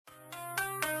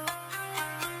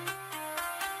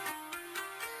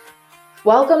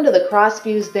Welcome to the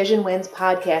Crossview's Vision Wins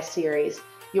podcast series,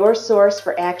 your source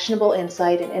for actionable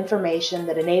insight and information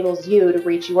that enables you to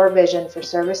reach your vision for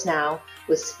ServiceNow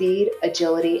with speed,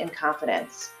 agility, and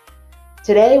confidence.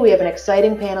 Today, we have an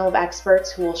exciting panel of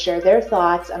experts who will share their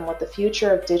thoughts on what the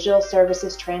future of digital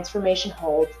services transformation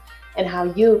holds and how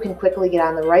you can quickly get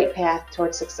on the right path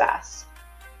towards success.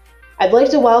 I'd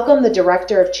like to welcome the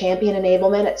Director of Champion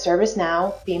Enablement at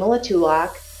ServiceNow, Bimala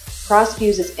Tullock,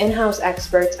 Crossview's in-house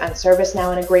experts on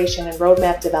ServiceNow integration and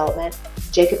roadmap development,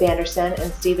 Jacob Andersen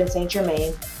and Stephen St.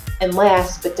 Germain, and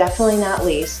last but definitely not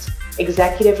least,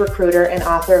 executive recruiter and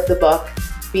author of the book,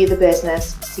 Be the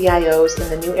Business, CIOs in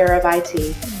the New Era of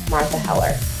IT, Martha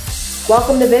Heller.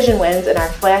 Welcome to Vision Wins and our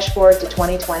Flash Forward to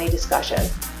 2020 discussion.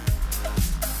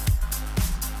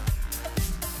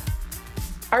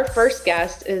 Our first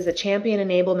guest is a champion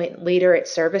enablement leader at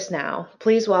ServiceNow.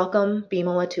 Please welcome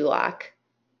Bimala Tullock.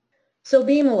 So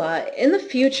Bimala, in the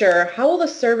future, how will the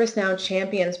ServiceNow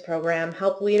Champions program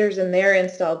help leaders in their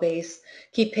install base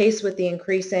keep pace with the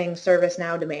increasing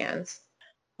ServiceNow demands?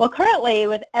 Well, currently,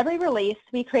 with every release,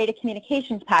 we create a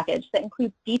communications package that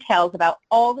includes details about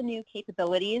all the new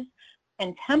capabilities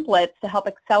and templates to help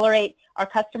accelerate our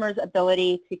customers'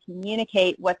 ability to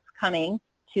communicate what's coming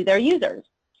to their users.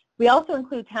 We also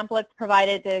include templates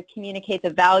provided to communicate the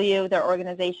value their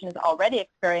organization is already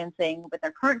experiencing with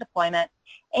their current deployment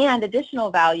and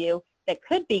additional value that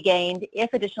could be gained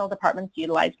if additional departments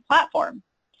utilize the platform.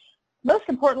 Most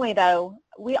importantly, though,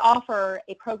 we offer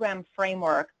a program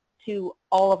framework to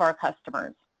all of our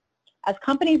customers. As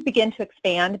companies begin to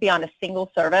expand beyond a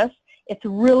single service, it's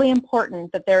really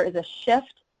important that there is a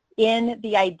shift in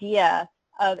the idea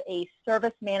of a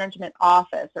service management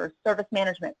office or service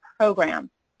management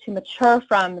program to mature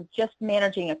from just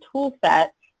managing a tool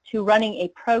set to running a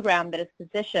program that is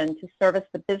positioned to service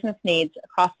the business needs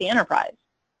across the enterprise.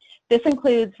 This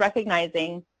includes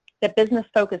recognizing that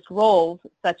business-focused roles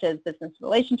such as business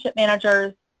relationship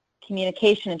managers,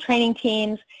 communication and training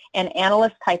teams, and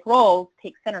analyst-type roles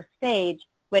take center stage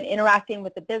when interacting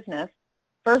with the business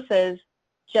versus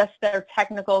just their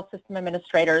technical system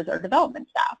administrators or development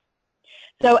staff.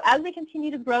 So as we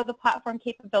continue to grow the platform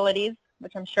capabilities,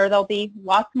 which I'm sure there'll be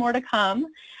lots more to come,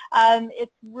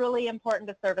 it's really important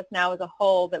to ServiceNow as a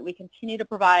whole that we continue to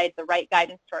provide the right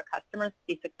guidance to our customers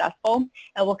to be successful,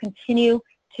 and we'll continue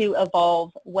to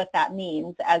evolve what that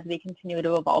means as we continue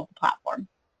to evolve the platform.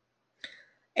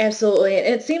 Absolutely. And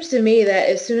it seems to me that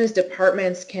as soon as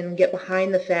departments can get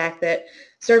behind the fact that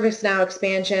ServiceNow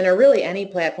expansion, or really any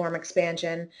platform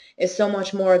expansion, is so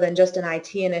much more than just an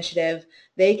IT initiative,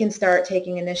 they can start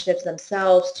taking initiatives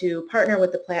themselves to partner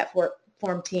with the platform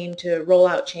team to roll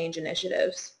out change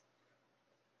initiatives.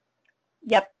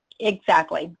 Yep,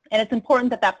 exactly. And it's important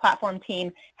that that platform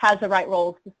team has the right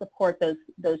roles to support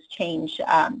those change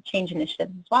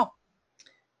initiatives as well.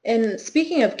 And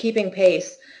speaking of keeping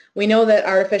pace, we know that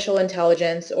artificial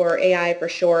intelligence, or AI for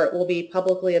short, will be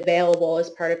publicly available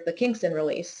as part of the Kingston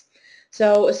release.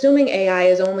 So assuming AI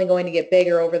is only going to get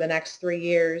bigger over the next 3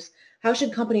 years, how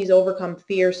should companies overcome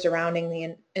fears surrounding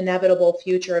the inevitable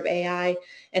future of AI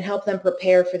and help them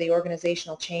prepare for the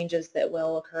organizational changes that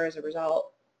will occur as a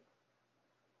result?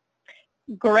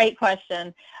 Great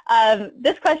question.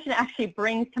 This question actually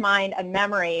brings to mind a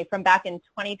memory from back in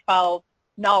 2012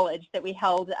 Knowledge that we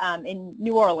held in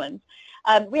New Orleans.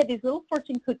 We had these little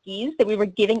fortune cookies that we were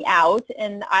giving out,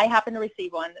 and I happened to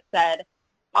receive one that said,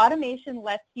 "Automation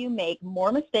lets you make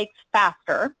more mistakes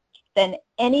faster than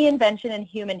any invention in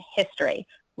human history,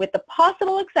 with the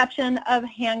possible exception of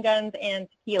handguns and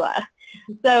tequila."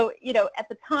 So, at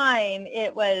the time,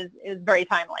 it was very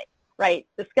timely, right?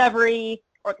 Discovery,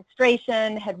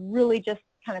 orchestration had really just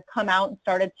kind of come out and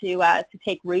started to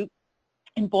take root.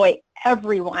 And boy,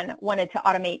 everyone wanted to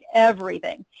automate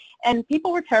everything. And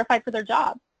people were terrified for their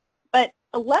job. But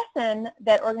a lesson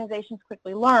that organizations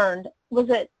quickly learned was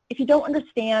that if you don't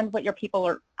understand what your people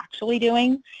are actually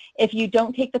doing, if you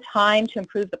don't take the time to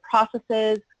improve the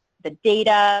processes, the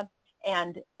data,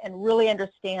 and really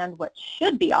understand what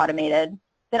should be automated,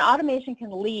 then automation can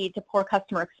lead to poor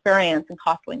customer experience and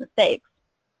costly mistakes.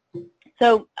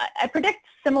 So I predict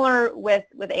similar with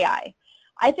AI.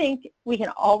 I think we can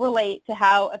all relate to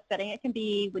how upsetting it can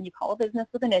be when you call a business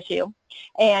with an issue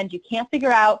and you can't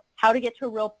figure out how to get to a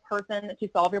real person to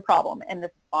solve your problem, and the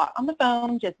bot on the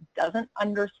phone just doesn't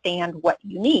understand what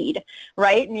you need,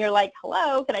 right? And you're like,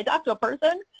 "Hello, can I talk to a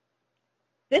person?"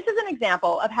 This is an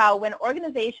example of how when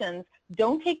organizations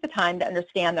don't take the time to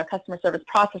understand their customer service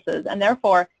processes and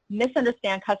therefore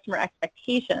misunderstand customer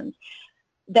expectations,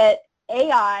 that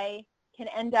AI can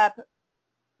end up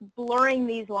blurring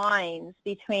these lines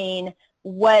between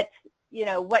what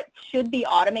what should be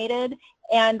automated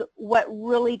and what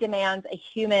really demands a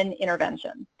human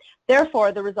intervention.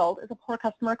 Therefore, the result is a poor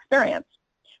customer experience.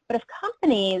 But if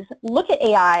companies look at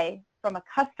AI from a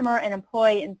customer and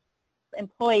employee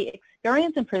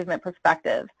experience improvement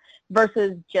perspective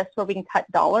versus just where we can cut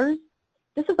dollars,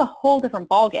 this is a whole different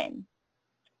ballgame.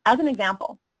 As an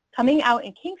example, coming out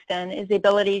in Kingston is the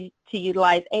ability to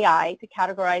utilize AI to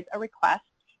categorize a request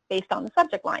based on the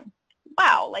subject line.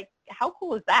 Wow, like how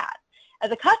cool is that?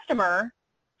 As a customer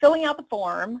filling out the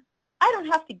form, I don't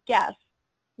have to guess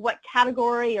what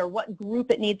category or what group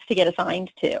it needs to get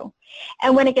assigned to.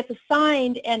 And when it gets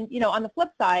assigned, and on the flip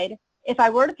side, if I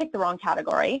were to pick the wrong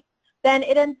category, then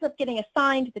it ends up getting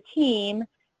assigned to the team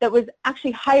that was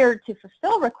actually hired to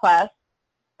fulfill requests,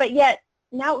 but yet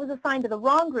now it was assigned to the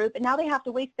wrong group, and now they have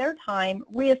to waste their time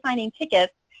reassigning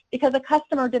tickets because a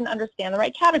customer didn't understand the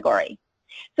right category.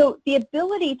 So the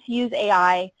ability to use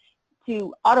AI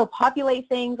to auto-populate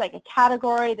things like a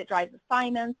category that drives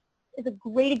assignments is a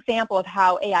great example of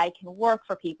how AI can work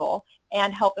for people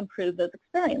and help improve those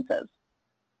experiences.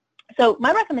 So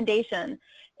my recommendation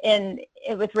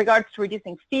with regards to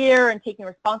reducing fear and taking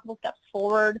responsible steps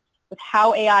forward with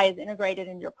how AI is integrated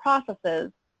into your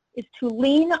processes is to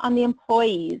lean on the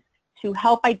employees to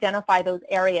help identify those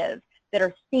areas that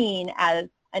are seen as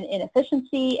an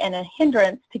inefficiency and a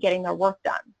hindrance to getting their work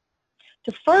done.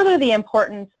 To further the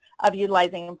importance of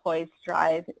utilizing employees to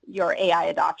drive your AI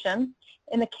adoption,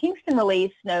 in the Kingston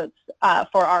release notes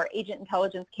for our agent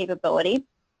intelligence capability,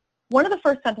 one of the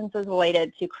first sentences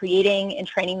related to creating and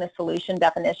training the solution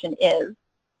definition is,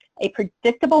 a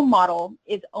predictable model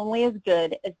is only as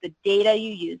good as the data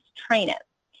you use to train it.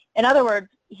 In other words,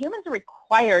 humans are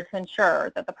required to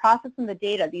ensure that the process and the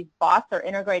data these bots are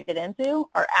integrated into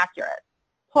are accurate.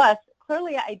 Plus,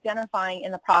 clearly identifying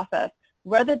in the process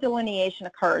where the delineation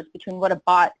occurs between what a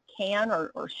bot can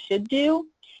or should do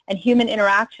and human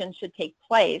interaction should take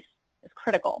place is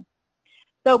critical.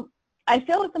 So I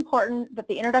feel it's important that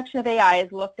the introduction of AI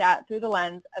is looked at through the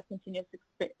lens of continuous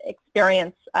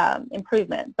experience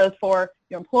improvement, both for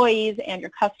your employees and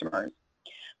your customers.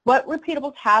 What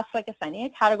repeatable tasks like assigning a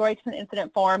category to an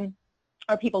incident form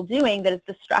are people doing that is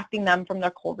distracting them from their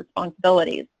core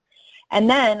responsibilities? And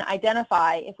then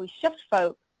identify, if we shift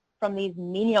folks from these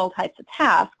menial types of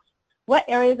tasks, what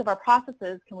areas of our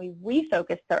processes can we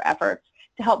refocus their efforts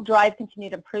to help drive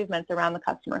continued improvements around the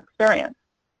customer experience?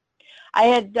 I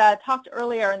had talked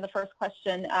earlier in the first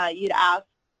question you'd asked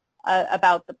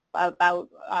about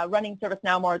running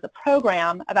ServiceNow more as a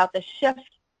program, about the shift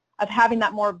of having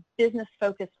that more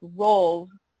business-focused role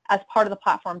as part of the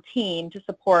platform team to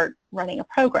support running a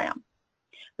program.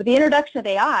 With the introduction of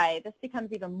AI, this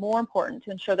becomes even more important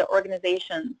to ensure that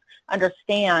organizations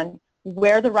understand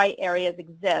where the right areas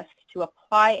exist to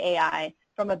apply AI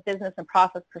from a business and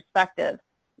process perspective,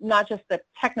 not just the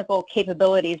technical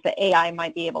capabilities that AI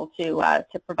might be able to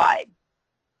provide.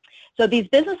 So these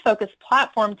business-focused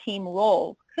platform team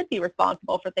roles could be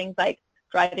responsible for things like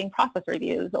driving process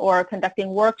reviews or conducting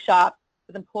workshops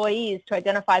with employees to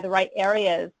identify the right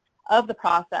areas of the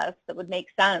process that would make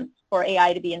sense for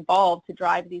AI to be involved to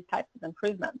drive these types of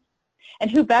improvements. And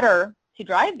who better to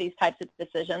drive these types of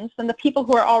decisions than the people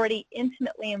who are already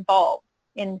intimately involved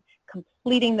in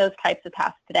completing those types of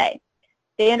tasks today.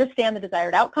 They understand the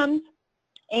desired outcomes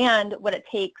and what it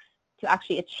takes to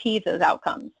actually achieve those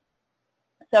outcomes.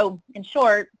 So in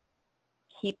short,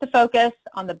 keep the focus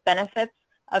on the benefits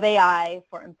of AI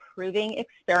for improving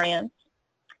experience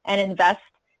and invest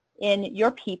in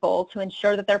your people to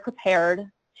ensure that they're prepared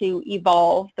to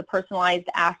evolve the personalized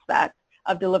aspect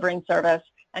of delivering service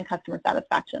and customer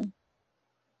satisfaction.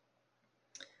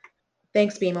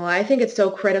 Thanks, Bimala. I think it's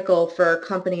so critical for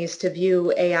companies to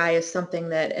view AI as something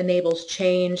that enables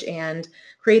change and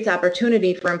creates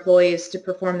opportunity for employees to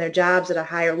perform their jobs at a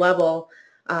higher level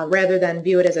rather than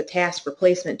view it as a task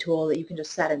replacement tool that you can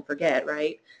just set and forget,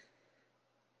 right?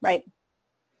 Right.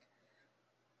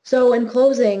 So in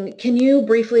closing, can you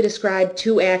briefly describe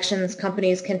 2 actions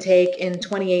companies can take in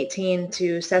 2018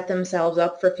 to set themselves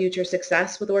up for future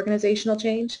success with organizational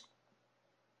change?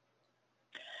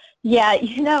 Yeah,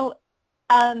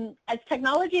 as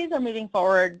technologies are moving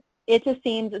forward, it just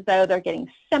seems as though they're getting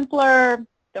simpler,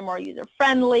 they're more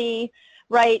user-friendly,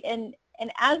 right? And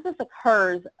as this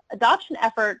occurs, adoption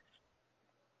efforts,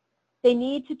 they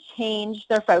need to change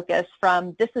their focus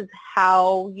from this is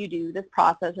how you do this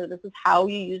process or this is how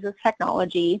you use this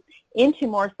technology into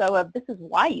more so of this is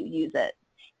why you use it.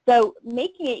 So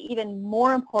making it even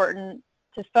more important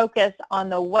to focus on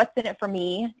the what's in it for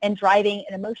me and driving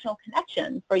an emotional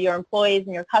connection for your employees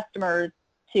and your customers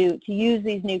to use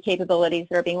these new capabilities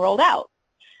that are being rolled out.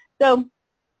 So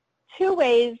 2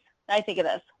 ways I think of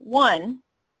this. One,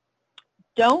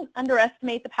 don't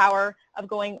underestimate the power of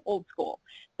going old school.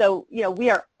 So, we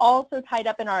are all so tied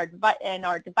up in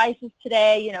our devices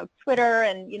today, Twitter,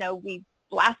 and, we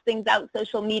blast things out,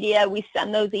 social media, we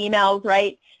send those emails,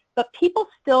 right? But people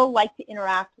still like to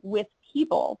interact with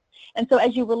people. And so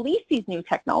as you release these new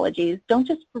technologies, don't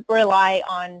just rely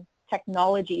on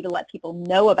technology to let people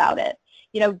know about it.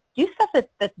 Do stuff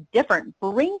that's different.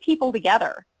 Bring people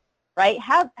together, right?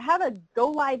 Have a go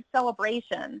live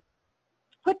celebration.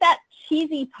 Put that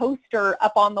cheesy poster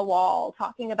up on the wall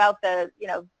talking about the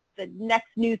next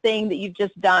new thing that you've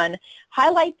just done.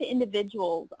 Highlight the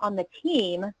individuals on the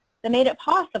team that made it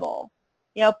possible.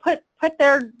 Put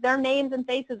their names and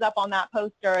faces up on that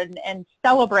poster and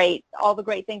celebrate all the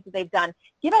great things that they've done.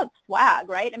 Give out swag,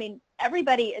 right? I mean,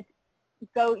 everybody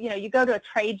you go to a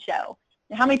trade show.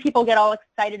 How many people get all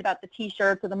excited about the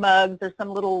T-shirts or the mugs or some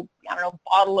little,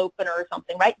 bottle opener or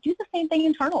something, right? Do the same thing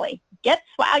internally. Get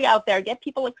swag out there. Get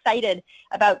people excited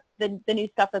about the new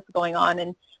stuff that's going on.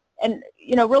 And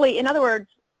really, in other words,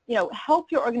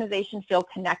 help your organization feel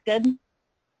connected.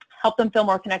 Help them feel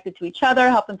more connected to each other.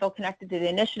 Help them feel connected to the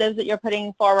initiatives that you're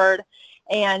putting forward,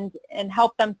 and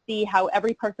help them see how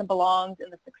every person belongs in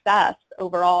the success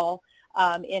overall,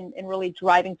 in really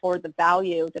driving forward the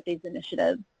value that these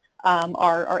initiatives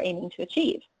are aiming to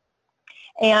achieve.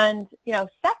 And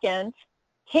second,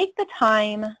 take the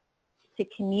time to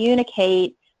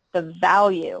communicate the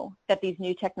value that these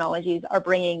new technologies are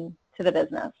bringing to the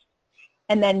business.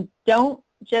 And then don't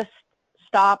just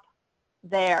stop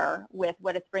there with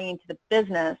what it's bringing to the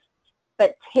business,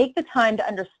 but take the time to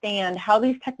understand how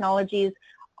these technologies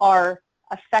are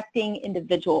affecting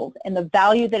individuals and the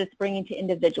value that it's bringing to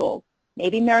individuals.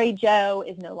 Maybe Mary Jo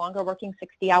is no longer working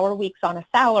 60-hour weeks on a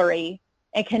salary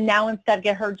and can now instead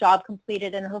get her job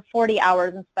completed in her 40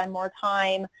 hours and spend more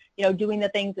time, doing the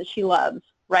things that she loves,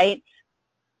 right?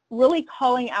 Really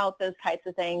calling out those types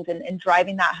of things and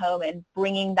driving that home and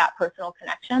bringing that personal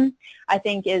connection, I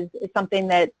think is something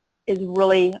that is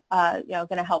really, going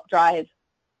to help drive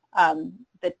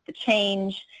the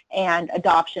change and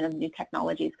adoption of new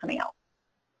technologies coming out.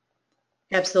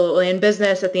 Absolutely. And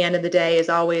business at the end of the day is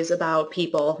always about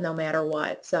people, no matter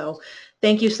what. So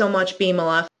thank you so much,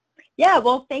 Bimala. Yeah,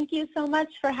 well, thank you so much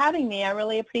for having me. I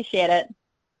really appreciate it.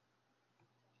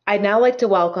 I'd now like to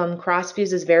welcome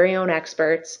CrossFuse's very own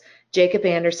experts, Jacob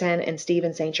Andersen and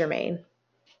Stephen St. Germain.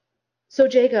 So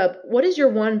Jacob, what is your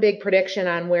one big prediction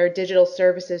on where digital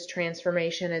services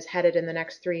transformation is headed in the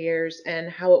next 3 years and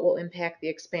how it will impact the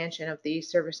expansion of the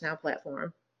ServiceNow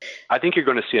platform? I think you're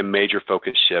going to see a major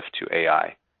focus shift to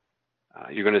AI.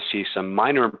 You're going to see some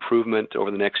minor improvement over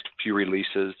the next few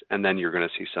releases, and then you're going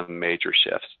to see some major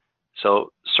shifts.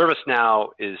 So ServiceNow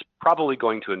is probably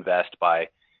going to invest by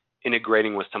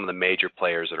integrating with some of the major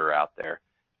players that are out there.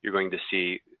 You're going to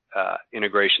see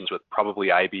integrations with probably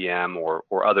IBM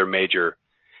or other major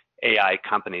AI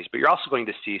companies, but you're also going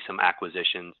to see some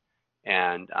acquisitions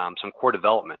and some core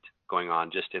development going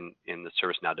on just in the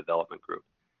ServiceNow development group.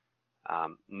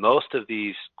 Most of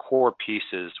these core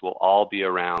pieces will all be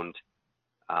around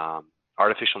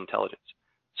artificial intelligence.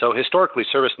 So historically,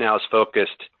 ServiceNow is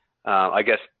focused, I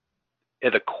guess,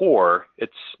 at the core,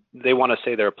 they want to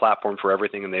say they're a platform for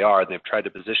everything, and they are, and they've tried to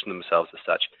position themselves as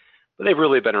such. But they've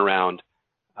really been around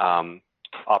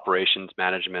operations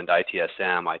management,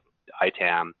 ITSM,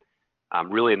 ITAM,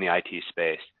 really in the IT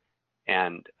space.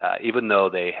 And even though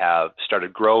they have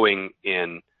started growing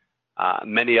in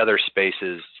many other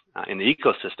spaces in the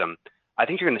ecosystem, I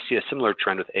think you're going to see a similar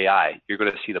trend with AI. You're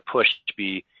going to see the push to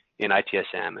be in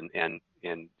ITSM and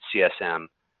in CSM,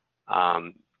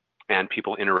 and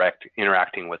people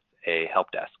interacting with a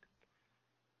help desk.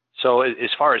 So as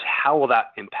far as how will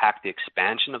that impact the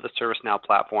expansion of the ServiceNow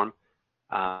platform,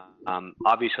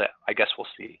 obviously, I guess we'll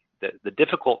see. The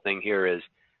difficult thing here is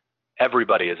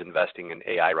everybody is investing in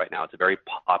AI right now. It's a very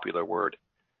popular word.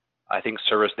 I think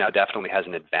ServiceNow definitely has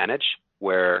an advantage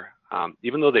where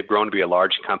even though they've grown to be a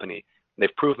large company,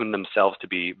 they've proven themselves to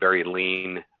be very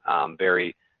lean,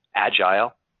 very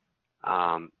agile,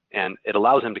 and it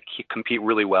allows them to compete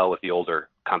really well with the older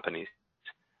companies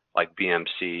like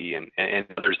BMC and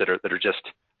others that are just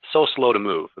so slow to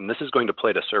move. And this is going to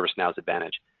play to ServiceNow's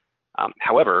advantage.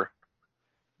 However,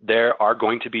 there are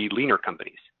going to be leaner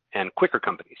companies and quicker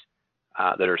companies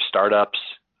that are startups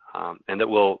and that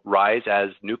will rise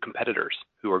as new competitors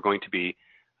who are going to be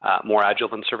more agile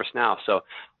than ServiceNow. So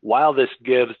while this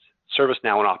gives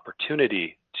ServiceNow an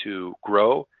opportunity to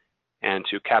grow and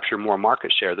to capture more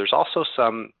market share, there's also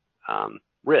some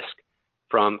risk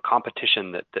from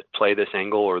competition that play this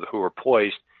angle or who are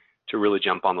poised to really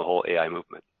jump on the whole AI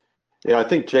movement. Yeah, I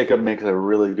think Jacob makes a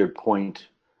really good point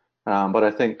But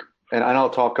I think, and I'll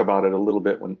talk about it a little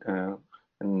bit when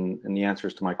in the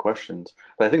answers to my questions.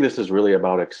 But I think this is really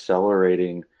about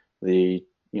accelerating the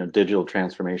digital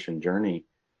transformation journey.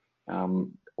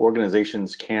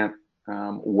 Organizations can't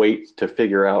wait to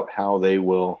figure out how they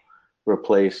will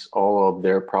replace all of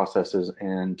their processes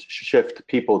and shift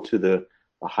people to the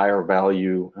higher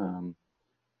value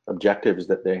objectives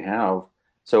that they have.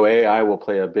 So AI will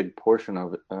play a big portion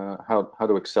of it, how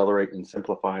to accelerate and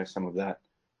simplify some of that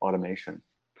automation.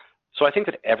 So I think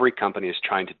that every company is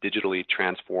trying to digitally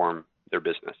transform their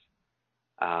business.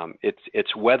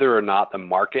 It's whether or not the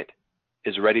market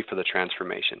is ready for the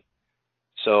transformation.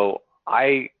 So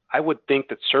I would think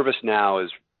that ServiceNow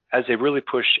is, as they really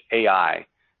push AI,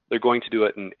 they're going to do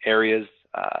it in areas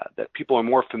that people are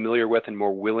more familiar with and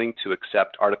more willing to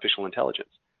accept artificial intelligence,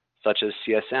 such as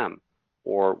CSM,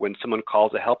 or when someone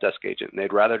calls a help desk agent and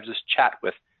they'd rather just chat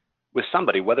with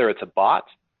somebody, whether it's a bot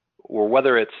or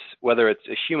whether it's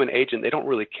a human agent. They don't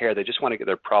really care. They just want to get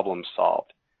their problem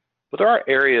solved. But there are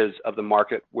areas of the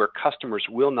market where customers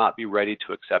will not be ready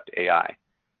to accept AI,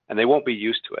 and they won't be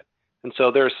used to it. And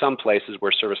so there are some places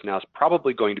where ServiceNow is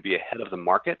probably going to be ahead of the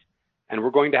market, and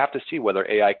we're going to have to see whether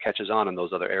AI catches on in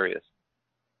those other areas.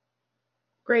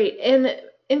 Great. And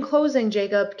in closing,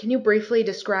 Jacob, can you briefly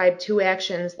describe 2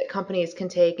 actions that companies can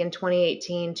take in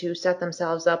 2018 to set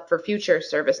themselves up for future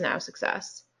ServiceNow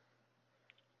success?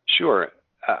 Sure.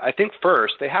 I think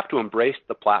first, they have to embrace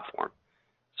the platform.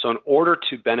 So in order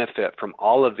to benefit from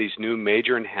all of these new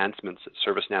major enhancements that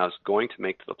ServiceNow is going to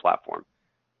make to the platform,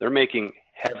 they're making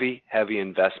heavy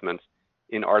investments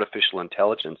in artificial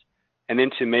intelligence and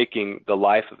into making the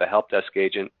life of a help desk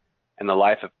agent and the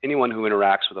life of anyone who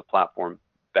interacts with a platform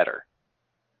better.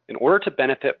 In order to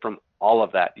benefit from all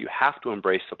of that, you have to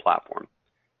embrace the platform.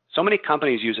 So many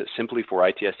companies use it simply for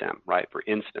ITSM, right? For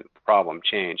incident, problem,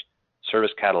 change,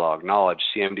 service catalog, knowledge,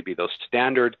 CMDB, those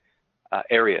standard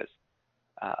areas.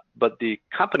 But the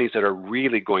companies that are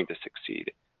really going to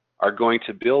succeed are going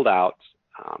to build out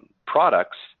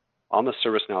products on the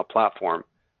ServiceNow platform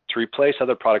to replace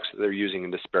other products that they're using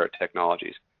in disparate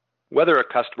technologies. Whether a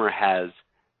customer has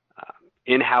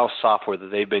in-house software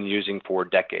that they've been using for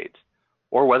decades,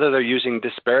 or whether they're using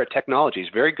disparate technologies,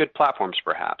 very good platforms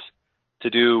perhaps, to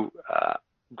do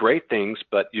great things,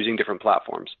 but using different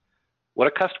platforms. What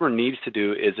a customer needs to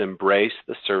do is embrace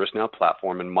the ServiceNow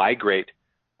platform and migrate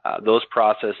those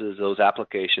processes, those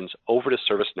applications over to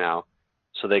ServiceNow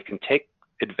so they can take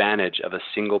advantage of a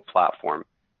single platform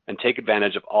and take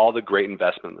advantage of all the great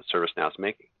investment that ServiceNow is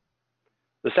making.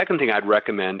 The second thing I'd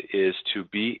recommend is to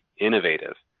be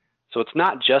innovative. So it's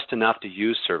not just enough to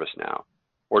use ServiceNow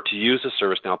or to use the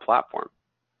ServiceNow platform.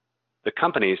 The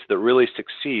companies that really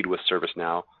succeed with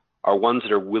ServiceNow are ones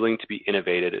that are willing to be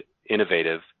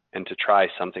innovative and to try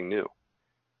something new.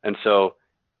 And so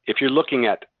if you're looking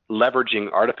at leveraging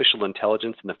artificial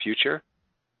intelligence in the future,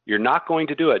 you're not going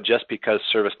to do it just because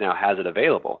ServiceNow has it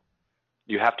available.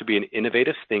 You have to be an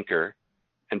innovative thinker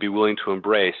and be willing to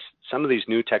embrace some of these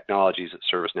new technologies that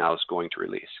ServiceNow is going to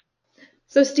release.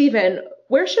 So Stephen,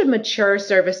 where should mature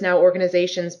ServiceNow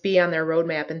organizations be on their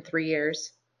roadmap in 3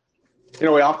 years? We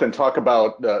often talk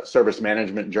about the service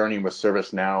management journey with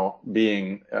ServiceNow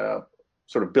being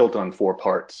sort of built on 4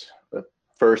 parts.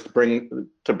 First, bring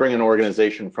an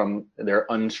organization from their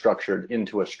unstructured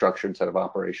into a structured set of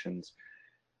operations.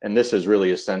 And this is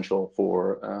really essential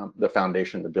for the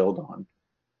foundation to build on.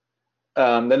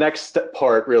 The next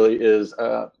part really is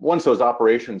once those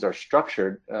operations are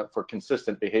structured for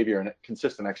consistent behavior and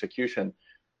consistent execution,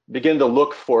 begin to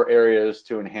look for areas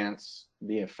to enhance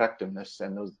the effectiveness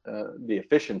and the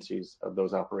efficiencies of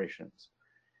those operations,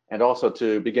 and also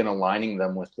to begin aligning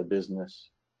them with the business.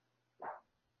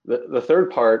 The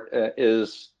third part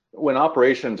is when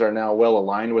operations are now well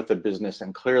aligned with the business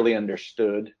and clearly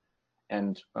understood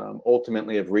and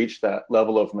ultimately have reached that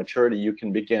level of maturity, you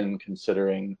can begin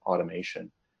considering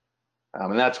automation.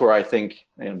 And that's where I think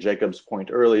Jacob's point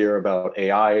earlier about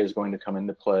AI is going to come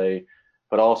into play,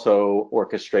 but also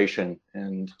orchestration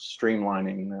and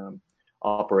streamlining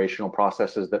operational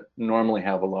processes that normally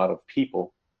have a lot of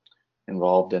people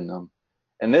involved in them.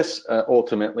 And this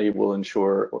ultimately will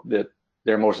ensure that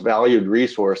their most valued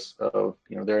resource of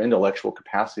their intellectual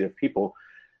capacity of people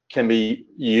can be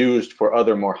used for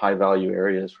other more high value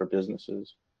areas for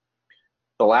businesses.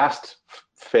 The last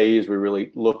phase we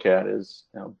really look at is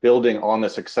building on the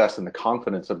success and the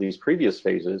confidence of these previous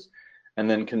phases, and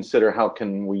then consider how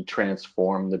can we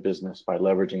transform the business by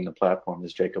leveraging the platform,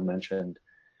 as Jacob mentioned,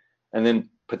 and then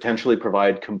potentially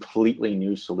provide completely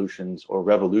new solutions or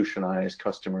revolutionize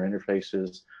customer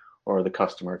interfaces or the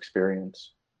customer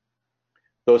experience.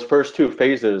 Those first 2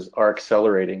 phases are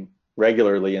accelerating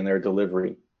regularly in their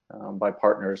delivery by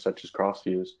partners such as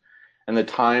Crossviews. And the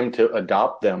time to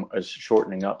adopt them is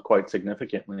shortening up quite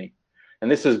significantly. And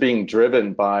this is being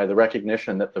driven by the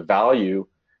recognition that the value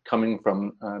coming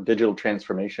from digital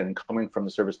transformation and coming from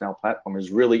the ServiceNow platform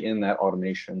is really in that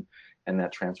automation and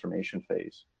that transformation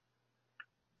phase.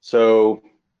 So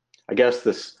I guess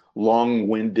this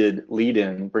long-winded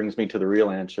lead-in brings me to the real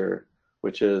answer,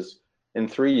 which is in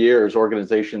 3 years,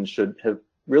 organizations should have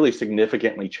really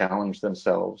significantly challenged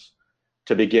themselves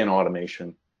to begin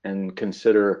automation and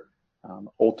consider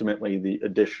ultimately the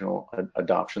additional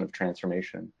adoption of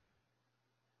transformation.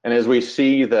 And as we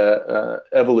see the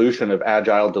evolution of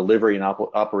agile delivery and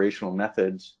operational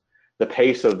methods, the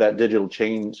pace of that digital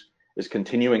change is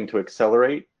continuing to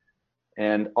accelerate,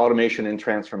 and automation and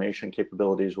transformation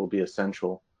capabilities will be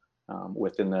essential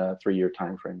within the 3-year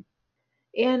timeframe.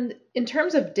 And in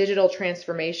terms of digital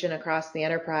transformation across the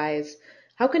enterprise,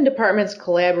 how can departments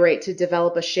collaborate to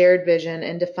develop a shared vision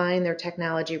and define their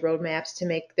technology roadmaps to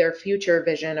make their future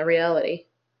vision a reality?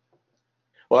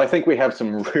 Well, I think we have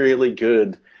some really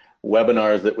good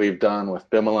webinars that we've done with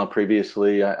Bimala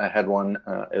previously. I had one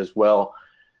as well.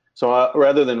 So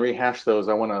rather than rehash those,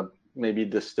 I want to maybe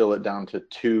distill it down to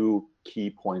 2 key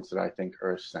points that I think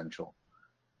are essential.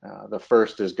 The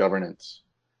first is governance.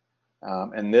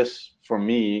 And this, for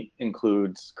me,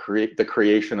 includes the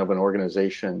creation of an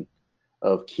organization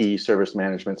of key service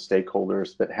management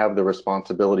stakeholders that have the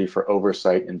responsibility for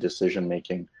oversight and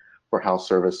decision-making for how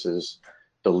service is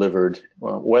delivered,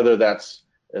 whether that's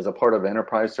as a part of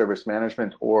enterprise service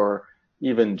management or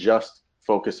even just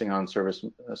focusing on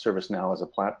ServiceNow as a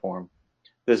platform.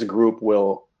 This group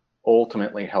will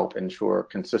ultimately help ensure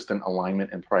consistent alignment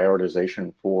and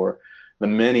prioritization for the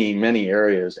many, many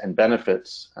areas and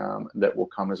benefits that will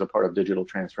come as a part of digital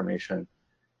transformation,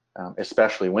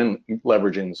 especially when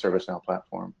leveraging the ServiceNow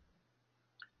platform.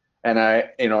 And I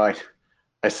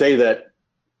say that,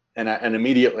 and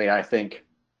immediately I think,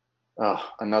 oh,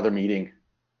 another meeting.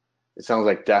 It sounds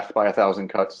like death by 1,000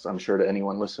 cuts, I'm sure, to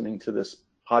anyone listening to this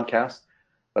podcast.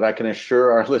 But I can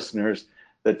assure our listeners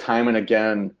that time and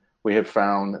again, we have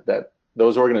found that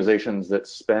those organizations that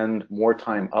spend more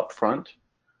time upfront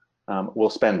will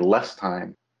spend less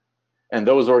time. And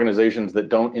those organizations that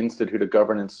don't institute a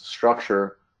governance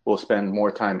structure will spend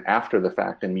more time after the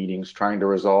fact in meetings trying to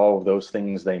resolve those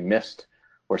things they missed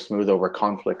or smooth over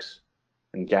conflicts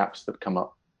and gaps that come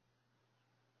up.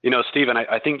 You know, Stephen,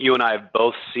 I think you and I have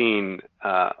both seen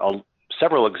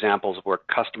several examples of where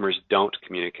customers don't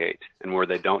communicate and where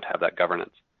they don't have that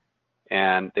governance.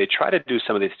 And they try to do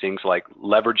some of these things like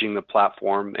leveraging the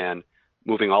platform and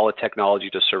moving all the technology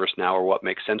to ServiceNow, or what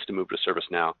makes sense to move to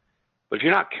ServiceNow. But if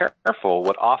you're not careful,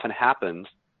 what often happens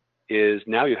is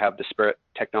now you have disparate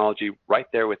technology right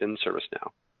there within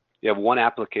ServiceNow. You have one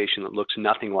application that looks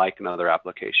nothing like another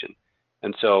application.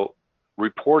 And so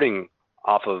reporting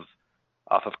off of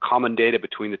common data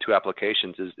between the 2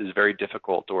 applications is very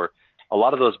difficult, or a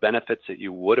lot of those benefits that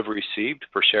you would have received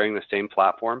for sharing the same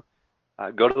platform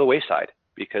go to the wayside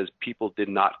because people did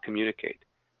not communicate.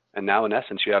 And now, in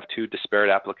essence, you have 2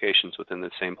 disparate applications within the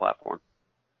same platform.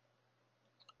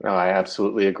 No, I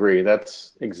absolutely agree.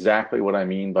 That's exactly what I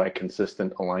mean by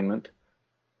consistent alignment.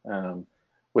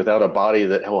 Without a body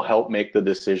that will help make the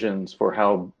decisions for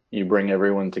how you bring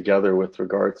everyone together with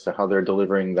regards to how they're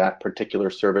delivering that particular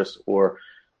service or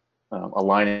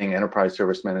aligning enterprise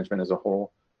service management as a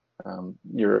whole,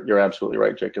 you're absolutely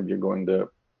right, Jacob. You're going to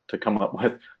come up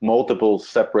with multiple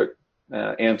separate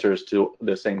answers to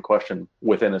the same question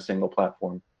within a single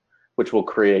platform, which will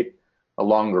create a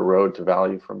longer road to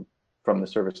value from the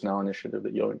ServiceNow initiative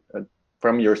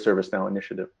from your ServiceNow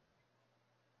initiative.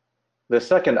 The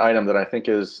second item that I think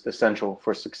is essential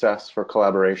for success for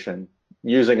collaboration,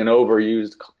 using an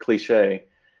overused cliche,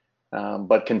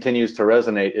 but continues to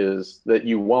resonate, is that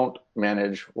you won't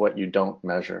manage what you don't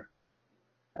measure.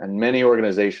 And many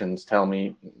organizations tell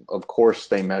me, of course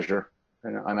they measure,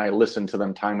 and I listen to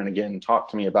them time and again talk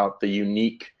to me about the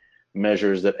unique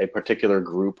measures that a particular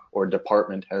group or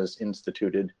department has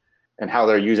instituted and how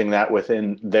they're using that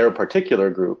within their particular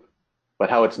group, but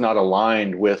how it's not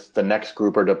aligned with the next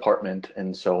group or department,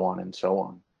 and so on and so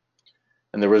on.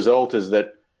 And the result is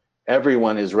that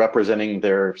everyone is representing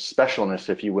their specialness,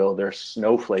 if you will, their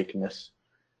snowflakeness.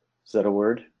 Is that a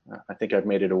word? I think I've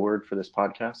made it a word for this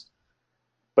podcast.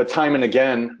 But time and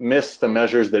again, miss the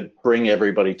measures that bring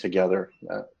everybody together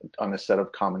on a set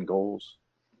of common goals,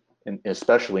 and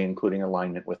especially including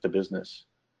alignment with the business.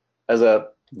 As a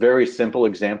very simple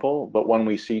example, but one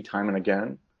we see time and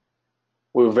again,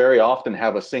 we will very often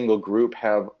have a single group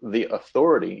have the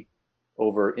authority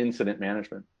over incident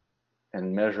management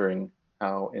and measuring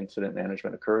how incident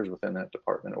management occurs within that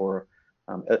department or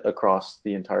across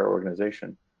the entire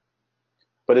organization.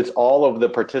 But it's all of the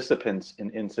participants in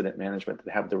incident management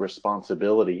that have the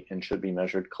responsibility and should be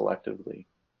measured collectively.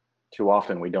 Too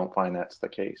often we don't find that's the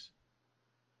case.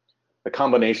 The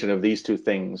combination of these two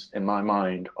things, in my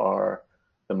mind, are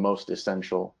the most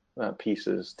essential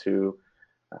pieces to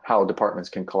how departments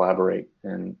can collaborate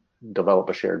and develop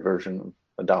a shared version of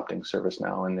adopting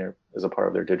ServiceNow as a part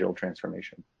of their digital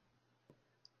transformation.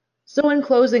 So in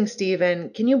closing,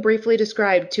 Stephen, can you briefly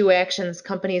describe 2 actions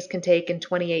companies can take in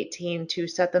 2018 to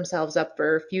set themselves up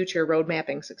for future road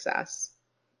mapping success?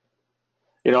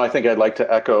 I think I'd like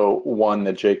to echo one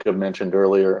that Jacob mentioned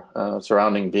earlier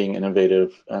surrounding being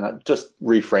innovative, and just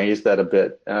rephrase that a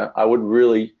bit. I would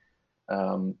really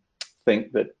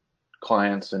think that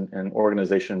clients and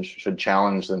organizations should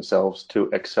challenge themselves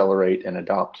to accelerate and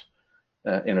adopt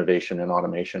innovation and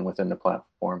automation within the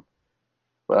platform.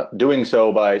 But doing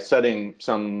so by setting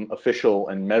some official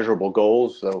and measurable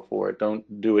goals, though, for it. Don't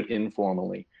do it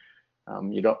informally.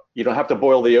 You don't have to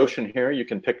boil the ocean here. You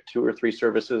can pick 2 or 3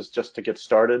 services just to get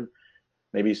started.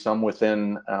 Maybe some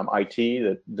within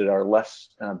IT that are less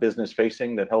business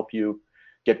facing, that help you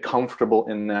get comfortable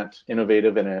in that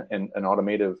innovative and an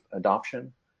automative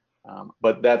adoption.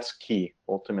 But that's key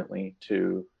ultimately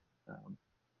to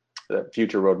the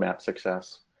future roadmap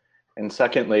success. And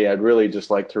secondly, I'd really just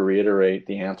like to reiterate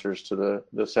the answers to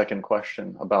the second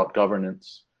question about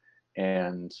governance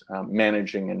and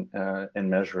managing and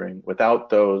measuring. Without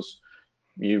those,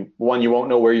 you won't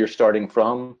know where you're starting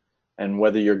from and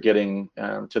whether you're getting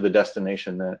to the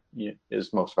destination that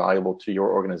is most valuable to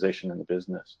your organization and the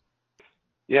business.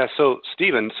 Yeah, so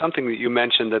Stephen, something that you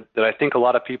mentioned that I think a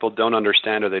lot of people don't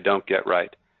understand or they don't get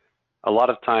right. A lot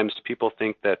of times people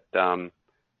think that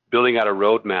building out a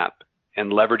roadmap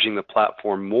and leveraging the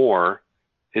platform more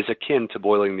is akin to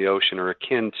boiling the ocean or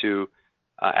akin to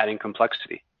adding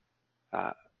complexity.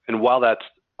 And while that's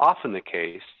often the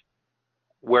case,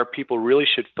 where people really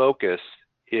should focus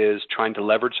is trying to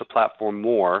leverage the platform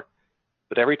more,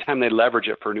 but every time they leverage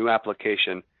it for a new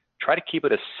application, try to keep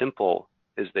it as simple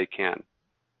as they can.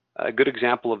 A good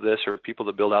example of this are people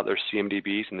that build out their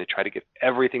CMDBs and they try to get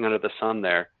everything under the sun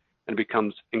there, and it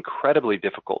becomes incredibly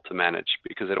difficult to manage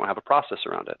because they don't have a process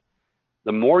around it.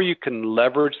 The more you can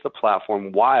leverage the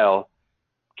platform while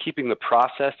keeping the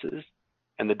processes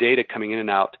and the data coming in and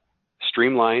out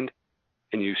streamlined,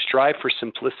 and you strive for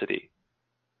simplicity,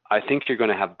 I think you're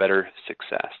going to have better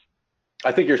success.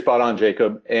 I think you're spot on,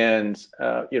 Jacob. And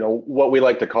what we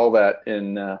like to call that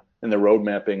in the road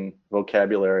mapping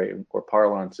vocabulary or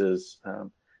parlance is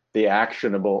the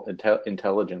actionable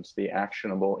intelligence, the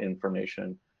actionable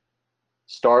information.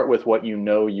 Start with what you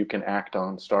know you can act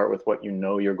on. Start with what you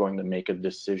know you're going to make a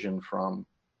decision from.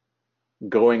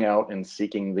 Going out and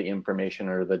seeking the information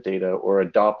or the data or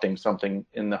adopting something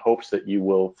in the hopes that you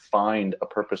will find a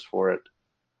purpose for it.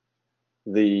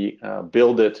 The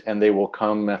build it and they will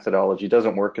come methodology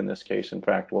doesn't work in this case. In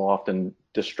fact, will often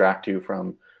distract you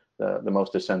from the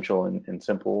most essential and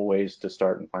simple ways to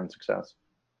start and find success.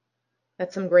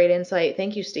 That's some great insight.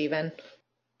 Thank you, Stephen.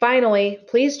 Finally,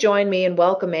 please join me in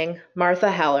welcoming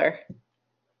Martha Heller.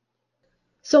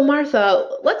 So Martha,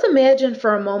 let's imagine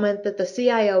for a moment that the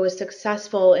CIO is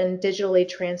successful in digitally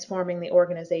transforming the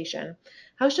organization.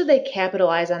 How should they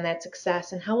capitalize on that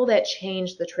success, and how will that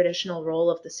change the traditional role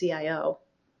of the CIO?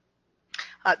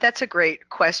 That's a great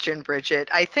question, Bridgette.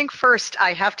 I think first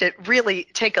I have to really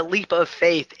take a leap of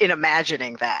faith in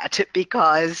imagining that,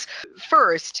 because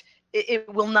first, it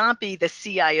will not be the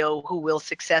CIO who will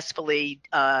successfully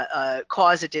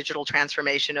cause a digital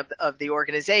transformation of the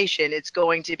organization. It's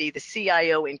going to be the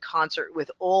CIO in concert with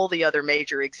all the other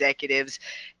major executives.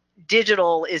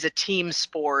 Digital is a team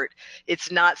sport.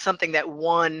 It's not something that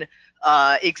one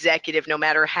executive, no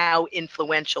matter how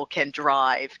influential, can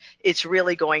drive. It's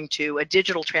really a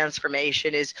digital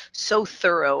transformation is so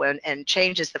thorough and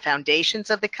changes the foundations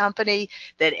of the company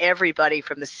that everybody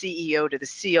from the CEO to the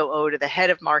COO to the head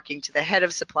of marketing to the head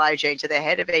of supply chain to the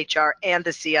head of HR and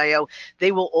the CIO,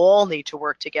 they will all need to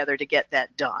work together to get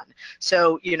that done.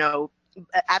 So,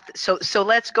 so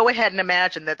let's go ahead and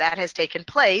imagine that has taken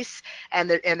place and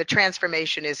the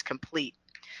transformation is complete.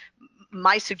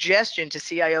 My suggestion to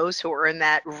CIOs who are in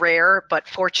that rare but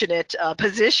fortunate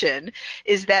position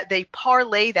is that they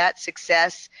parlay that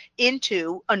success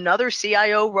into another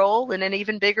CIO role in an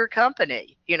even bigger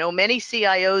company. Many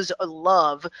CIOs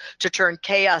love to turn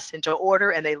chaos into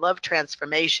order, and they love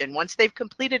transformation. Once they've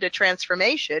completed a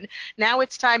transformation, now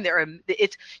it's time. The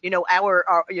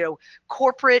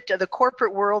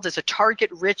corporate world is a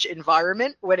target-rich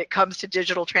environment when it comes to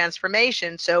digital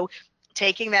transformation. So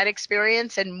taking that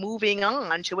experience and moving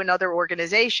on to another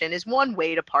organization is one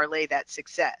way to parlay that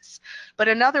success. But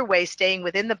another way, staying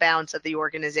within the bounds of the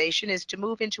organization, is to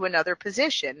move into another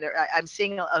position. I'm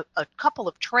seeing a couple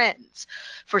of trends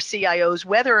for CIOs,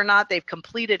 whether or not they've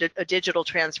completed a digital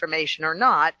transformation or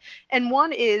not. And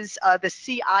one is the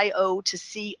CIO to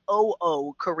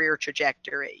COO career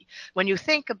trajectory. When you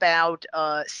think about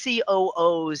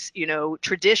COOs,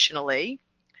 traditionally,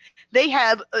 they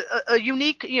have a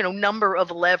unique, number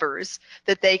of levers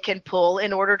that they can pull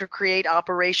in order to create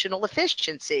operational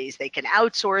efficiencies. They can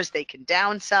outsource, they can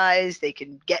downsize, they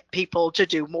can get people to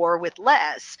do more with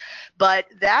less. But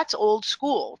that's old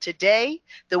school. Today,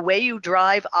 the way you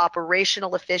drive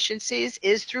operational efficiencies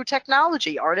is through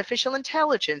technology, artificial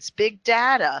intelligence, big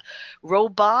data,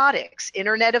 robotics,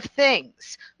 Internet of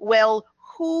Things. Well,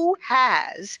 who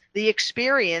has the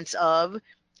experience of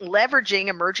leveraging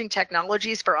emerging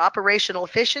technologies for operational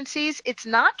efficiencies? It's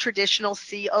not traditional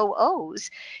COOs,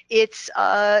 it's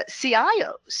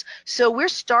CIOs. So we're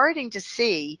starting to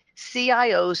see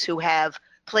CIOs who have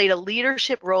played a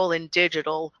leadership role in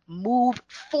digital move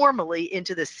formally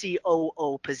into the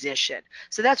COO position.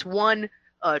 So that's one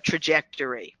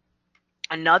trajectory.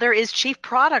 Another is chief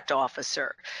product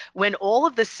officer. When all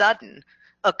of a sudden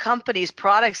a company's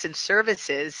products and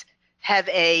services have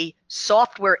a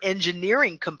software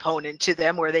engineering component to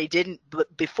them where they didn't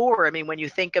before. I mean, when you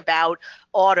think about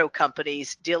auto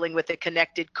companies dealing with a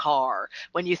connected car,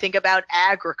 when you think about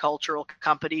agricultural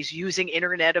companies using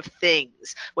Internet of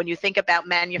Things, when you think about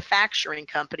manufacturing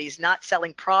companies not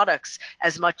selling products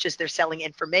as much as they're selling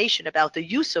information about the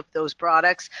use of those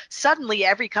products, suddenly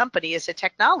every company is a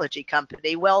technology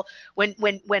company. Well, when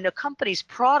a company's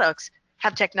products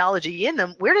have technology in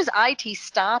them, where does IT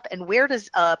stop and where does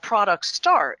product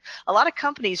start? A lot of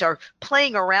companies are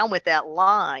playing around with that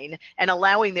line and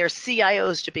allowing their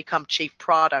CIOs to become chief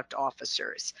product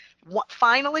officers.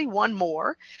 Finally, one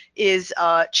more is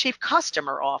chief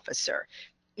customer officer.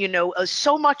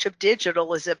 So much of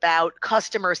digital is about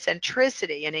customer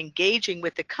centricity and engaging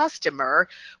with the customer.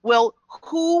 Well,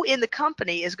 who in the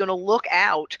company is going to look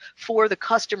out for the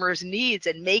customer's needs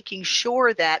and making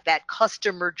sure that that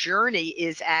customer journey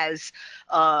is as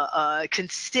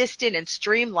consistent and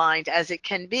streamlined as it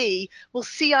can be? Well,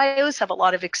 CIOs have a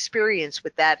lot of experience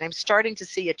with that, and I'm starting to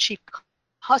see a chief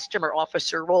customer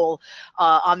officer role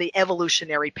on the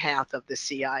evolutionary path of the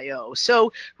CIO.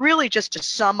 So really, just to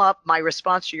sum up my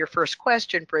response to your first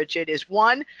question, Bridgette, is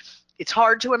one, it's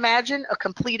hard to imagine a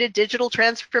completed digital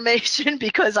transformation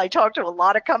because I talk to a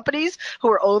lot of companies who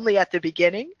are only at the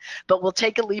beginning, but we'll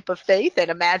take a leap of faith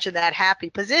and imagine that happy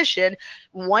position.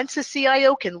 Once a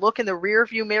CIO can look in the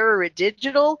rearview mirror at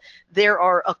digital, there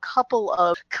are a couple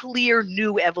of clear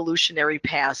new evolutionary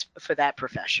paths for that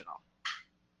professional.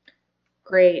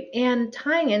 Great. And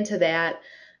tying into that,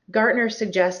 Gartner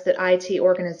suggests that IT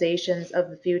organizations of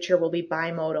the future will be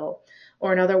bimodal,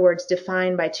 or in other words,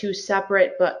 defined by two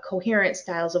separate but coherent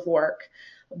styles of work,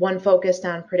 one focused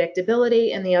on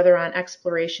predictability and the other on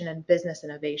exploration and business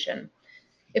innovation.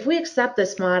 If we accept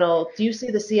this model, do you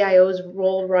see the CIO's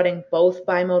role running both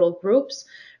bimodal groups,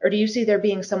 or do you see there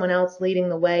being someone else leading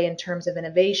the way in terms of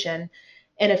innovation?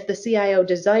 And if the CIO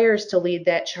desires to lead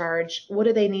that charge, what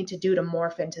do they need to do to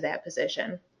morph into that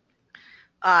position?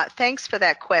 Thanks for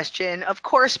that question. Of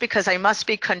course, because I must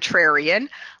be contrarian,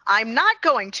 I'm not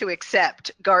going to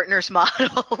accept Gartner's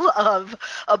model of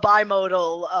a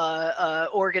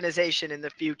bimodal organization in the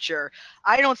future.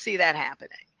 I don't see that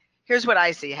happening. Here's what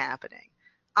I see happening.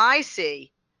 I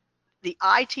see the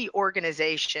IT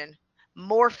organization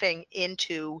morphing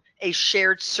into a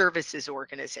shared services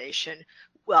organization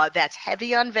that's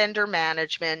heavy on vendor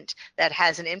management, that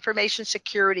has an information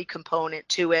security component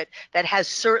to it, that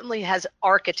certainly has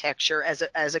architecture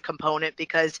as a component,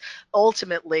 because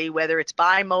ultimately, whether it's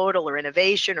bimodal or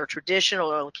innovation or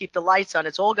traditional or keep the lights on,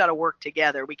 it's all got to work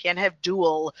together. We can't have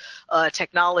dual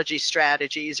technology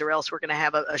strategies, or else we're going to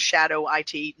have a shadow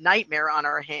IT nightmare on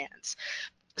our hands.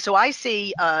 So I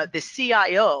see the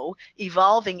CIO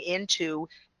evolving into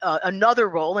another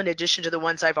role in addition to the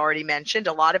ones I've already mentioned.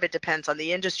 A lot of it depends on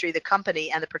the industry, the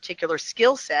company, and the particular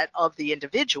skill set of the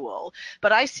individual.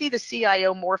 But I see the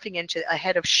CIO morphing into a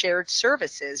head of shared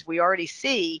services. We already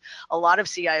see a lot of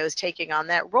CIOs taking on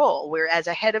that role, where as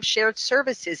a head of shared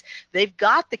services, they've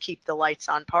got the keep the lights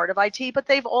on part of IT, but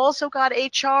they've also got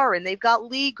HR, and they've got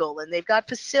legal, and they've got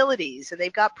facilities, and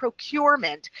they've got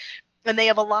procurement. And they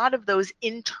have a lot of those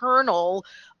internal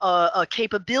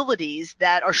capabilities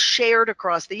that are shared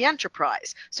across the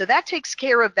enterprise. So that takes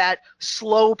care of that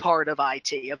slow part of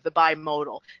IT, of the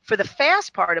bimodal. For the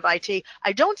fast part of IT,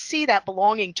 I don't see that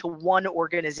belonging to one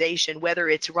organization, whether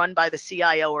it's run by the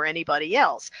CIO or anybody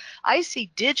else. I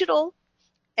see digital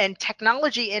and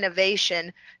technology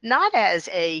innovation not as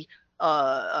a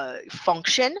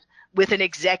function with an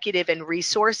executive and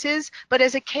resources, but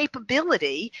as a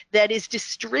capability that is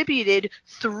distributed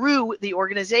through the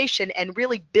organization and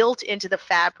really built into the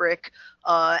fabric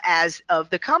as of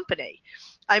the company.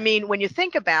 I mean, when you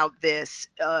think about this,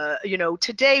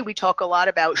 today we talk a lot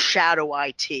about shadow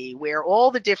IT, where all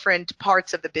the different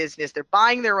parts of the business, they're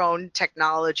buying their own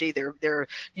technology, they're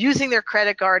using their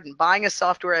credit card and buying a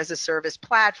software as a service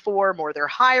platform, or they're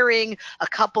hiring a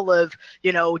couple of,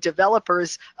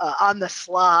 developers on the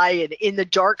sly, and in the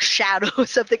dark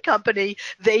shadows of the company,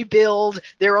 they build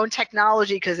their own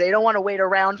technology because they don't want to wait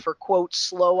around for, quote,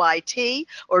 slow IT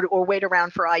or wait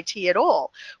around for IT at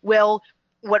all. Well,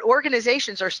 what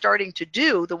organizations are starting to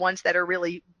do, the ones that are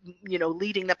really,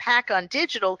 leading the pack on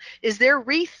digital, is they're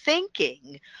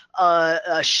rethinking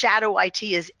shadow IT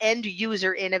as end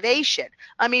user innovation.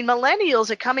 I mean,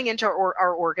 millennials are coming into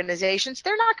our organizations.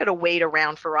 They're not going to wait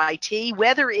around for IT,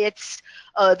 whether it's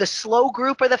the slow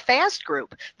group or the fast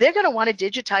group. They're going to want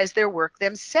to digitize their work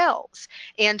themselves.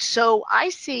 And so I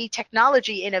see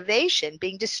technology innovation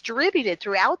being distributed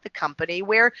throughout the company,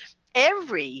 where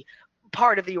every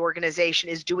part of the organization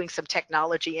is doing some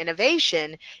technology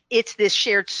innovation. It's this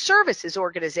shared services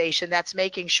organization that's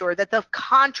making sure that the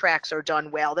contracts are done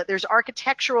well, that there's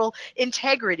architectural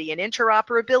integrity and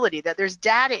interoperability, that there's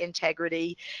data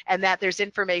integrity, and that there's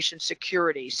information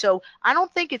security. So I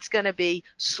don't think it's going to be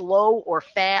slow or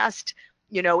fast,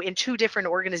 in two different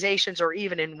organizations or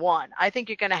even in one. I think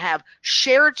you're going to have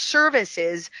shared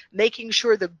services making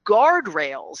sure the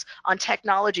guardrails on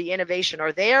technology innovation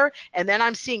are there. And then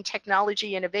I'm seeing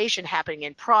technology innovation happening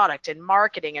in product and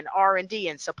marketing and R&D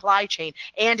and supply chain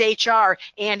and HR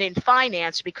and in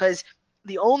finance, because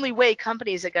the only way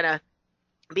companies are going to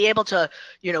be able to,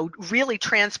 really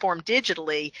transform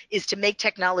digitally is to make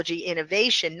technology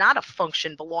innovation not a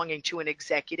function belonging to an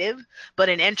executive, but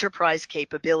an enterprise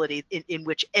capability in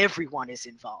which everyone is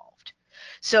involved.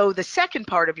 So the second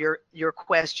part of your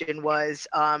question was,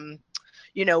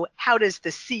 how does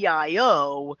the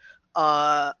CIO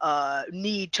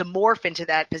need to morph into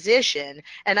that position?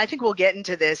 And I think we'll get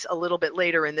into this a little bit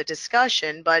later in the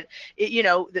discussion, but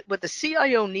what the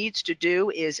CIO needs to do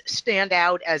is stand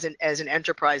out as an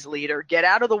enterprise leader, get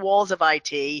out of the walls of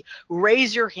IT,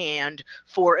 raise your hand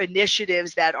for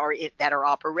initiatives that are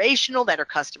operational, that are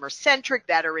customer centric,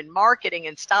 that are in marketing,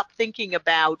 and stop thinking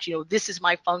about, this is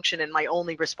my function and my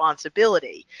only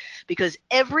responsibility. Because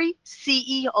every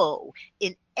CEO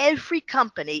in every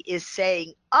company is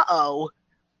saying,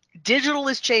 digital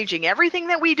is changing everything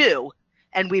that we do,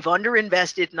 and we've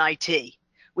underinvested in IT.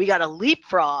 We got to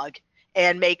leapfrog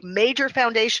and make major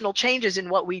foundational changes in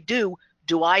what we do.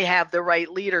 Do I have the right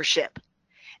leadership?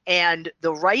 And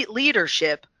the right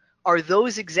leadership are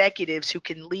those executives who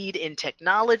can lead in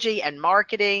technology and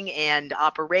marketing and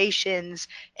operations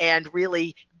and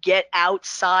really get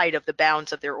outside of the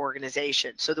bounds of their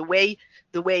organization. So the way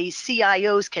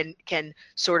CIOs can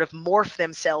sort of morph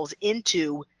themselves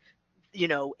into,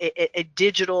 a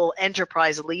digital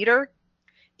enterprise leader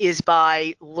is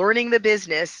by learning the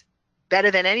business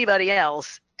better than anybody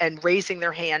else and raising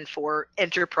their hand for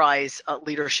enterprise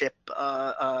leadership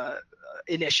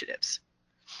initiatives.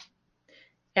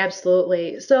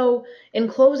 Absolutely. So in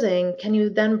closing, can you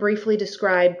then briefly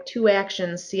describe 2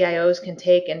 actions CIOs can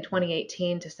take in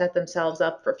 2018 to set themselves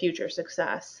up for future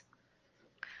success?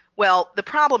 Well, the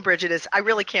problem, Bridgette, is I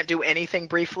really can't do anything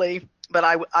briefly, but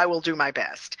I will do my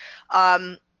best.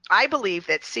 I believe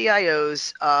that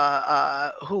CIOs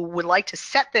who would like to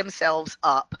set themselves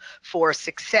up for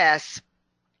success,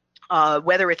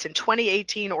 whether it's in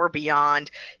 2018 or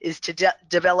beyond, is to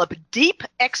develop deep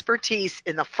expertise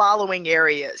in the following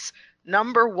areas.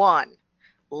 Number 1,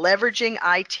 leveraging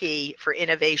IT for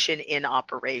innovation in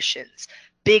operations.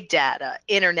 Big data,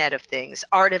 Internet of Things,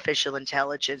 artificial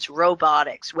intelligence,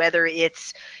 robotics, whether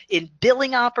it's in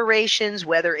billing operations,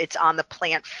 whether it's on the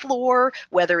plant floor,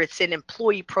 whether it's in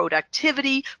employee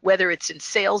productivity, whether it's in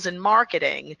sales and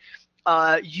marketing,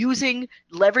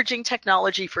 leveraging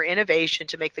technology for innovation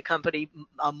to make the company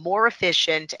more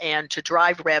efficient and to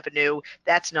drive revenue.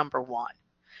 That's number 1.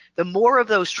 The more of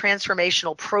those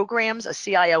transformational programs a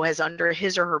CIO has under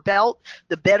his or her belt,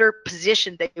 the better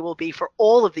positioned they will be for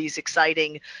all of these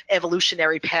exciting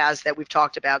evolutionary paths that we've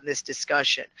talked about in this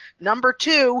discussion. Number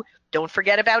two, don't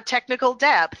forget about technical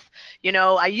depth.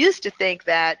 I used to think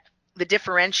that the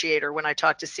differentiator when I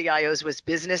talked to CIOs was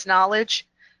business knowledge.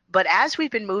 But as we've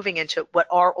been moving into what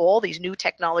are all these new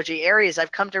technology areas,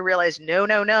 I've come to realize,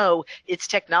 no, it's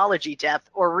technology depth,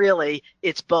 or really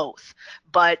it's both.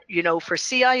 But, for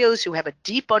CIOs who have a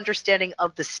deep understanding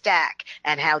of the stack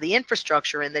and how the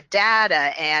infrastructure and the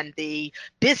data and the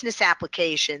business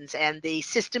applications and the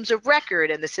systems of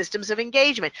record and the systems of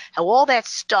engagement, how all that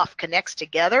stuff connects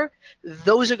together,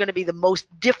 those are going to be the most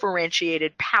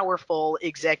differentiated, powerful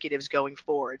executives going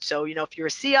forward. So, if you're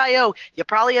a CIO, you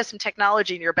probably have some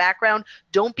technology in your background.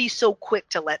 Don't be so quick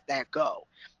to let that go.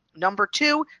 Number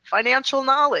two, financial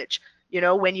knowledge.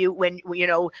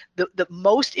 The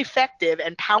most effective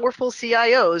and powerful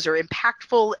CIOs or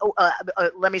impactful,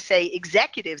 let me say,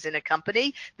 executives in a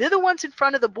company, they're the ones in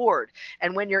front of the board.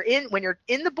 And when you're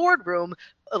in the boardroom,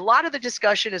 a lot of the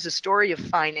discussion is a story of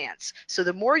finance. So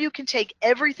the more you can take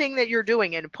everything that you're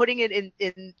doing and putting it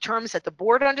in terms that the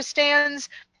board understands,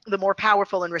 the more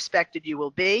powerful and respected you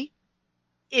will be.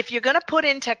 If you're going to put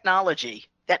in technology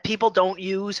that people don't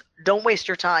use, don't waste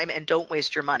your time and don't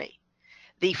waste your money.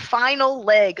 The final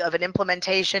leg of an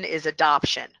implementation is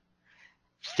adoption.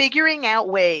 Figuring out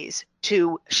ways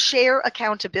to share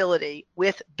accountability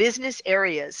with business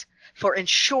areas for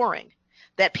ensuring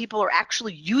that people are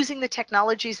actually using the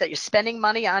technologies that you're spending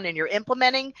money on and you're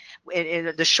implementing.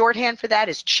 And the shorthand for that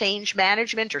is change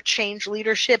management or change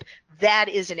leadership. That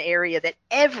is an area that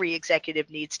every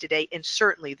executive needs today, and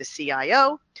certainly the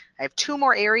CIO. I have two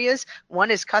more areas.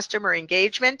 One is customer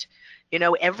engagement.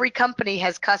 Every company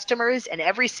has customers and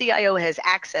every CIO has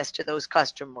access to those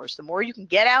customers. The more you can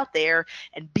get out there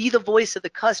and be the voice of the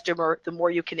customer, the more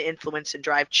you can influence and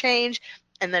drive change.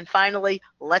 And then finally,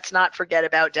 let's not forget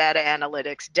about data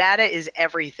analytics. Data is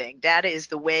everything. Data is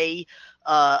the way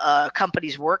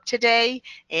companies work today.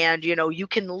 And, you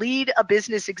can lead a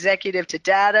business executive to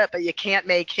data, but you can't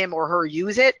make him or her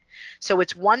use it. So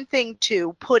it's one thing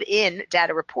to put in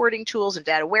data reporting tools and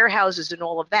data warehouses and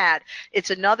all of that. It's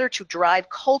another to drive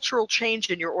cultural change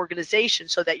in your organization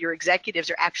so that your executives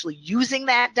are actually using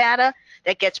that data.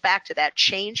 That gets back to that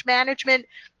change management.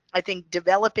 I think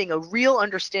developing a real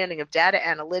understanding of data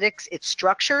analytics, its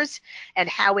structures, and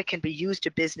how it can be used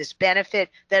to business benefit,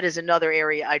 that is another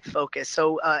area I'd focus.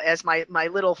 So as my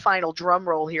little final drum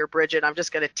roll here, Bridgette, I'm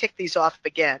just going to tick these off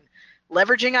again.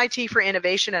 Leveraging IT for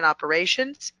innovation and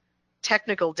operations,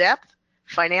 technical depth,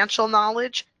 financial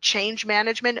knowledge, change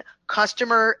management,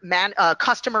 customer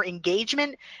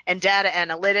engagement, and data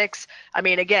analytics. I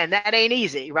mean, again, that ain't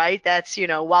easy, right? That's,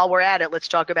 while we're at it, let's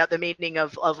talk about the meaning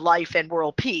of life and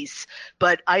world peace.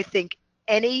 But I think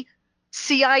any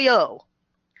CIO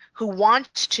who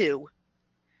wants to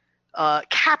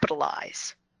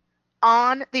capitalize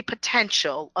on the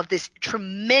potential of this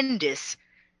tremendous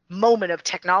moment of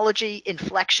technology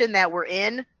inflection that we're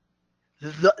in,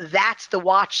 that's the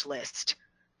watch list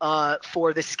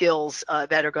for the skills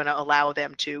that are going to allow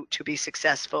them to be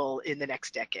successful in the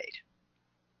next decade.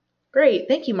 Great.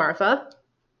 Thank you, Martha.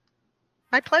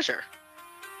 My pleasure.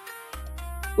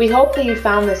 We hope that you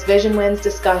found this Vision Wins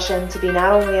discussion to be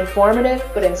not only informative,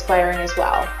 but inspiring as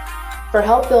well. For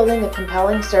help building a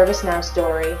compelling ServiceNow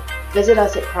story, visit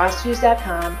us at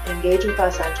crossviews.com and engage with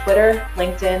us on Twitter,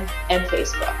 LinkedIn, and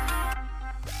Facebook.